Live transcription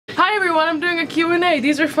everyone, I'm doing a Q&A.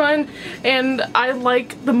 These are fun, and I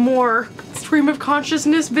like the more stream of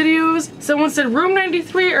consciousness videos. Someone said Room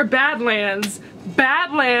 93 or Badlands.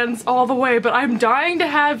 Badlands all the way, but I'm dying to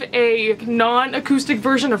have a non-acoustic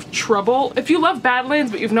version of Trouble. If you love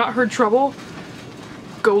Badlands but you've not heard Trouble,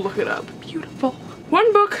 go look it up. Beautiful.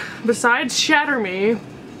 One book besides Shatter Me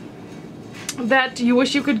that you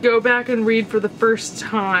wish you could go back and read for the first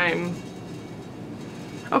time.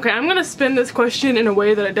 Okay, I'm gonna spin this question in a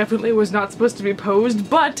way that it definitely was not supposed to be posed,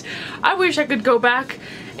 but I wish I could go back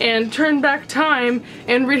and turn back time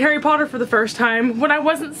and read Harry Potter for the first time when I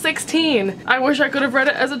wasn't 16. I wish I could have read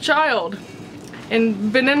it as a child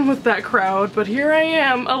and been in with that crowd, but here I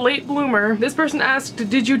am, a late bloomer. This person asked,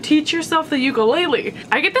 did you teach yourself the ukulele?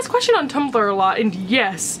 I get this question on Tumblr a lot, and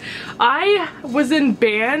yes, I was in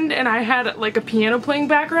band and I had like a piano playing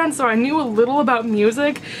background, so I knew a little about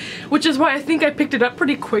music, which is why I think I picked it up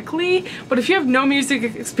pretty quickly. But if you have no music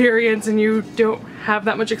experience and you don't have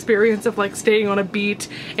that much experience of like staying on a beat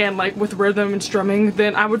and like with rhythm and strumming,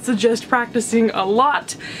 then I would suggest practicing a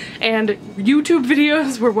lot, and YouTube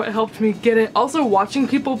videos were what helped me get it. Also, watching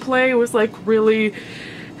people play was like really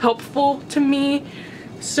helpful to me,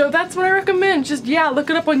 so that's what I recommend. Just, yeah, look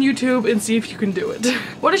it up on YouTube and see if you can do it.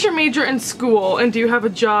 What is your major in school, and do you have a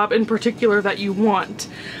job in particular that you want?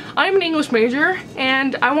 I'm an English major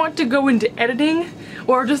and I want to go into editing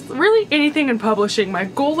or just really anything in publishing. My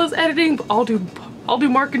goal is editing, but I'll do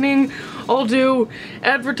marketing, I'll do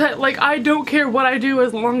advertise, like I don't care what I do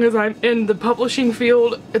as long as I'm in the publishing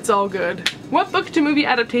field, it's all good. What book to movie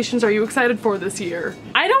adaptations are you excited for this year?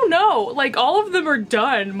 I don't know, like all of them are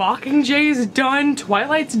done. Mockingjays done,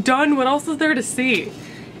 Twilight's done, what else is there to see?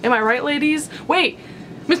 Am I right, ladies? Wait,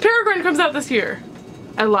 Miss Peregrine comes out this year.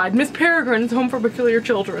 I lied. Miss Peregrine's Home for Peculiar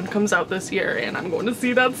Children comes out this year and I'm going to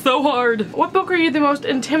see that so hard. What book are you the most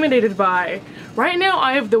intimidated by? Right now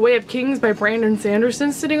I have The Way of Kings by Brandon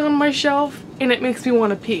Sanderson sitting on my shelf and it makes me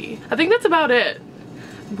want to pee. I think that's about it.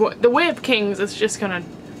 The Way of Kings is just gonna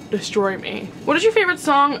destroy me. What is your favorite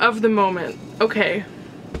song of the moment? Okay.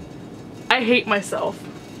 I hate myself,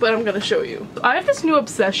 but I'm gonna show you. I have this new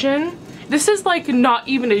obsession. This is like not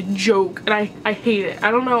even a joke and I hate it.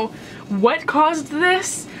 I don't know what caused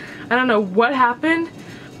this. I don't know what happened,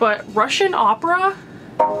 but Russian opera,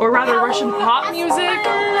 or rather Russian pop music,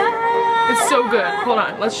 is so good. Hold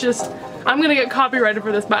on, let's just, I'm gonna get copyrighted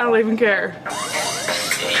for this, but I don't even care.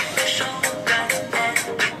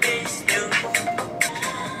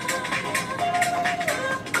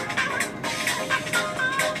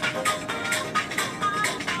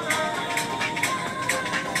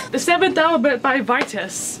 The Seventh Alphabet by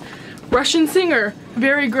Vitus. Russian singer,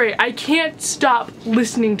 very great. I can't stop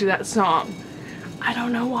listening to that song. I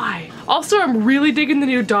don't know why. Also, I'm really digging the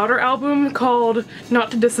new Daughter album called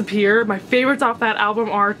Not to Disappear. My favorites off that album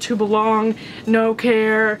are To Belong, No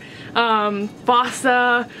Care,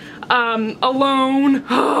 Vasa, Alone.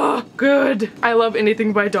 Oh, good. I love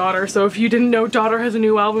anything by Daughter, so if you didn't know Daughter has a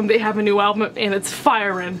new album, they have a new album and it's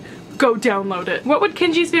firing. Go download it. What would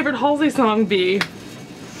Kenji's favorite Halsey song be?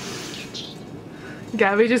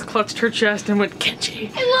 Gabby just clutched her chest and went, Kenji.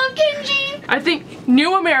 I love Kenji! I think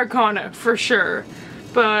New Americana for sure,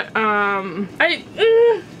 but I'm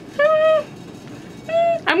gonna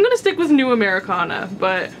stick with New Americana,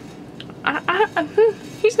 but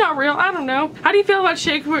he's not real. I don't know. How do you feel about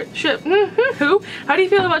How do you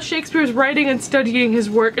feel about Shakespeare's writing and studying his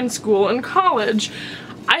work in school and college?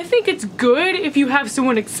 I think it's good if you have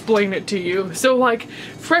someone explain it to you. So like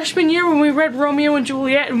freshman year when we read Romeo and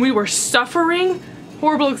Juliet and we were suffering,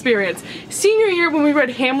 horrible experience. Senior year when we read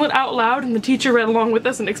Hamlet out loud and the teacher read along with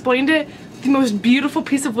us and explained it, the most beautiful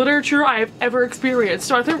piece of literature I have ever experienced.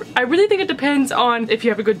 So I really think it depends on if you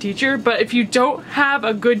have a good teacher, but if you don't have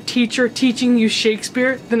a good teacher teaching you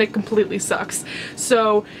Shakespeare, then it completely sucks.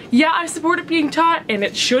 So yeah, I support it being taught and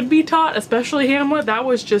it should be taught, especially Hamlet. That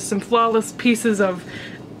was just some flawless pieces of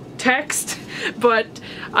text, but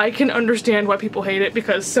I can understand why people hate it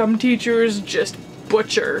because some teachers just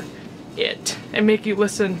butcher it and make you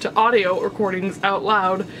listen to audio recordings out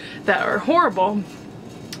loud that are horrible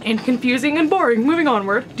and confusing and boring. Moving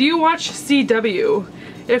onward. Do you watch CW?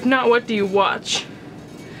 If not, what do you watch?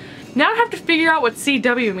 Now I have to figure out what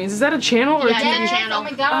CW means. Is that a channel or a TV channel? Oh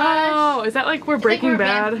my gosh. Oh, is that like we're Breaking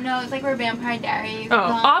Bad? No, it's like we're Vampire Diaries. Oh,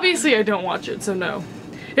 obviously I don't watch it, so no.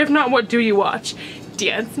 If not, what do you watch?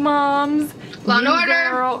 Dance Moms, Law and New Order.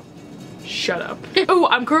 Girl. Shut up. Oh,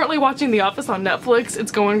 I'm currently watching The Office on Netflix.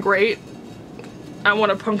 It's going great. I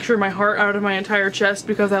want to puncture my heart out of my entire chest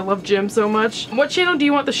because I love Jim so much. What channel do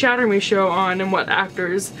you want the Shatter Me show on and what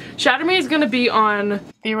actors? Shatter Me is going to be on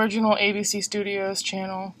the original ABC Studios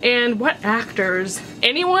channel. And what actors?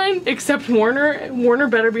 Anyone except Warner. Warner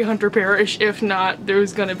better be Hunter Parrish. If not,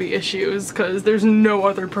 there's gonna be issues because there's no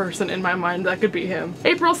other person in my mind that could be him.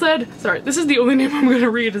 April said, sorry, this is the only name I'm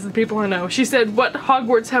gonna read is the people I know. She said, what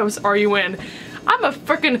Hogwarts house are you in? I'm a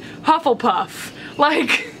frickin' Hufflepuff.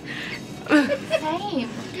 Like, Same.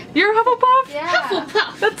 you're a Hufflepuff? Yeah.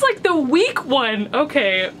 Hufflepuff. That's like the weak one.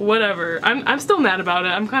 Okay, whatever. I'm still mad about it.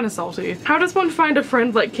 I'm kind of salty. How does one find a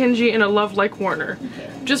friend like Kenji and a love like Warner?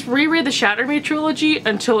 Just reread the Shatter Me trilogy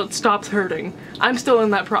until it stops hurting. I'm still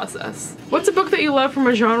in that process. What's a book that you love from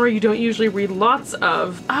a genre you don't usually read lots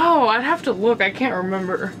of? Oh, I'd have to look. I can't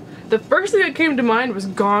remember. The first thing that came to mind was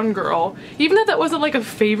Gone Girl. Even though that wasn't like a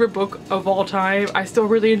favorite book of all time, I still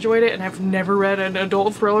really enjoyed it and I've never read an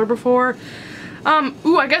adult thriller before.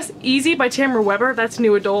 Ooh, I guess Easy by Tamara Weber. That's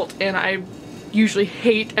new adult and I usually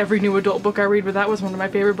hate every new adult book I read, but that was one of my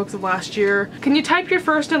favorite books of last year. Can you type your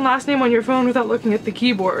first and last name on your phone without looking at the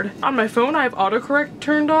keyboard? On my phone I have autocorrect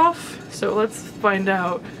turned off, so let's find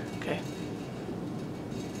out. Okay.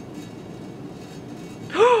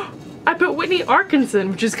 I put Whitney Arkinson,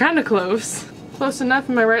 which is kind of close. Close enough,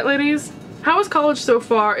 am I right, ladies? How is college so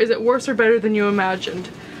far? Is it worse or better than you imagined?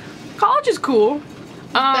 College is cool.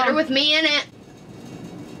 Better with me in it.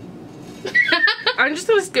 I'm just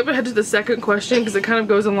gonna skip ahead to the second question because it kind of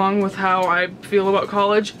goes along with how I feel about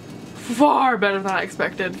college. Far better than I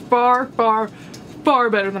expected. Far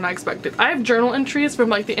better than I expected. I have journal entries from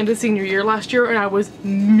like the end of senior year last year and I was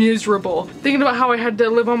miserable. Thinking about how I had to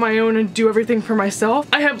live on my own and do everything for myself.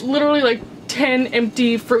 I have literally like 10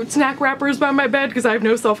 empty fruit snack wrappers by my bed because I have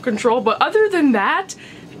no self-control, but other than that,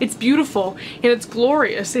 it's beautiful and it's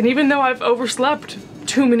glorious, and even though I've overslept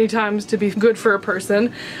too many times to be good for a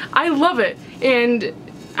person, I love it and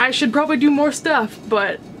I should probably do more stuff,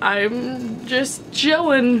 but I'm just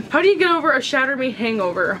chilling. How do you get over a Shatter Me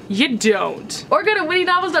hangover? You don't. Or go to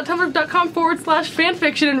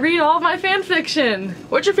wittynovels.tumblr.com/fanfiction and read all of my fanfiction.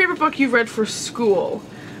 What's your favorite book you've read for school?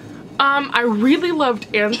 I really loved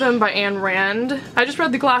Anthem by Ayn Rand. I just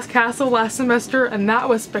read The Glass Castle last semester and that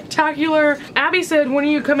was spectacular. Abby said, when are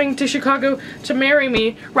you coming to Chicago to marry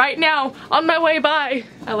me? Right now, on my way, bye.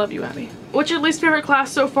 I love you, Abby. What's your least favorite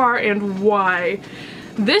class so far and why?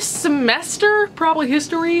 This semester, probably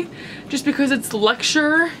history, just because it's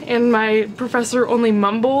lecture and my professor only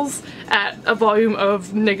mumbles at a volume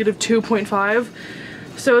of -2.5.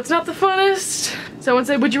 So it's not the funnest. Someone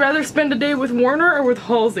said, would you rather spend a day with Warner or with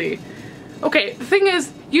Halsey? Okay, the thing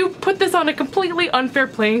is, you put this on a completely unfair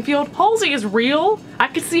playing field. Halsey is real. I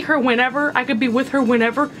could see her whenever. I could be with her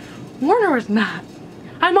whenever. Warner is not.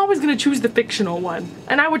 I'm always gonna choose the fictional one.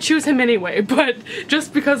 And I would choose him anyway, but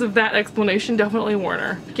just because of that explanation, definitely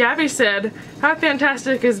Warner. Gabby said, how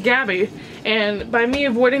fantastic is Gabby? And by me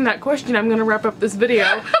avoiding that question, I'm gonna wrap up this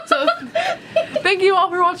video. So thank you all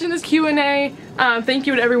for watching this Q&A. Thank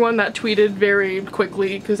you to everyone that tweeted very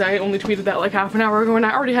quickly because I only tweeted that like half an hour ago and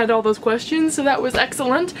I already had all those questions, so that was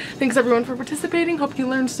excellent. Thanks everyone for participating. Hope you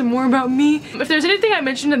learned some more about me. If there's anything I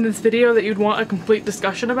mentioned in this video that you'd want a complete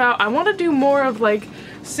discussion about, I want to do more of like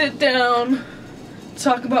sit down,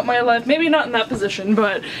 talk about my life. Maybe not in that position,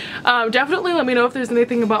 but definitely let me know if there's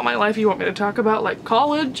anything about my life you want me to talk about, like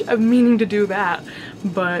college. I'm meaning to do that,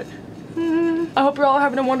 but I hope you're all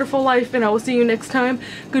having a wonderful life and I will see you next time.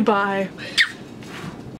 Goodbye.